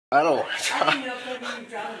I don't want to talk.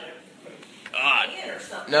 God.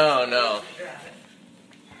 No.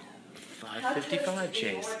 5:55,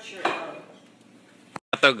 Chase.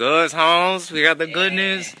 Got the goods, Holmes. We got the good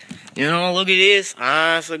news. You know, look at this.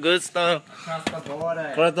 It's the good stuff. Across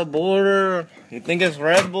the border. You think it's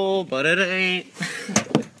Red Bull, but it ain't.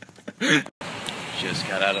 Just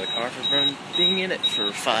got out of the car from being in it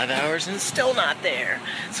for 5 hours and it's still not there.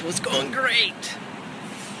 So it's going great.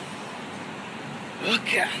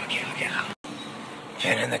 Look out.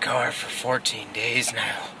 Been in the car for 14 days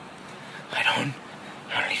now. I don't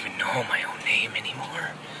even know my own name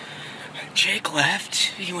anymore. Jake left.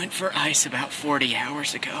 He went for ice about 40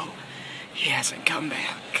 hours ago. He hasn't come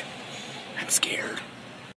back. I'm scared.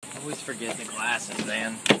 I always forget the glasses,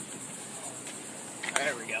 man.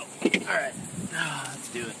 There we go. Alright. Let's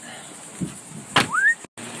do it.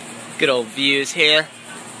 Good old views here.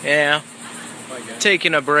 Yeah.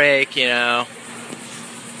 Taking a break, you know.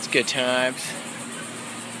 It's good times.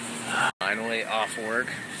 Finally off work.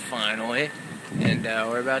 Finally. And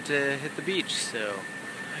we're about to hit the beach, so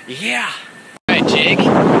yeah. Alright, Jake.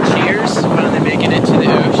 Cheers. Finally making it to the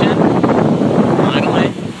ocean.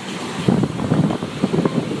 Finally.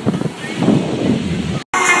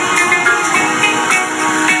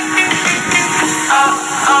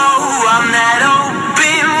 Oh, I'm that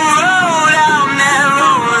open road, I'm that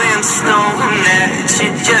rolling stone that you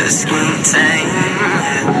just can't tame.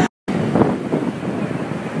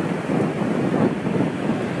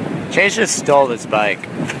 Chase just stole this bike.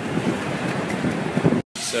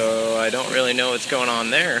 So I don't really know what's going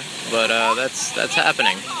on there, but that's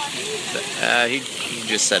happening. He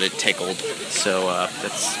just said it tickled, so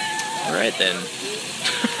that's alright then.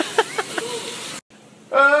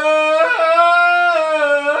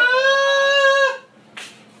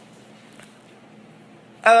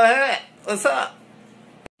 Hey, what's up?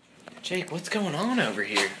 Jake, what's going on over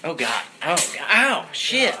here? Oh God, ow,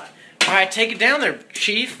 shit. Alright, take it down there,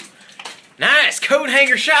 Chief. Nice, coat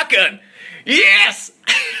hanger shotgun. Yes!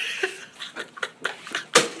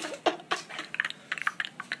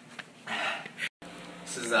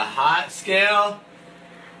 This is a hot scale,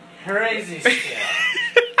 crazy scale.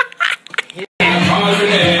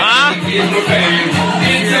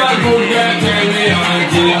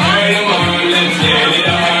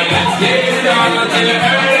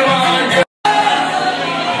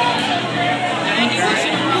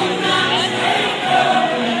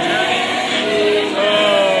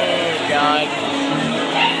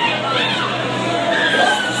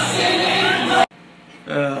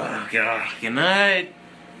 Oh God, good night,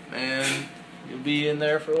 man. You'll be in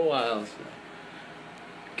there for a while, so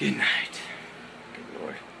good night. Good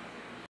Lord.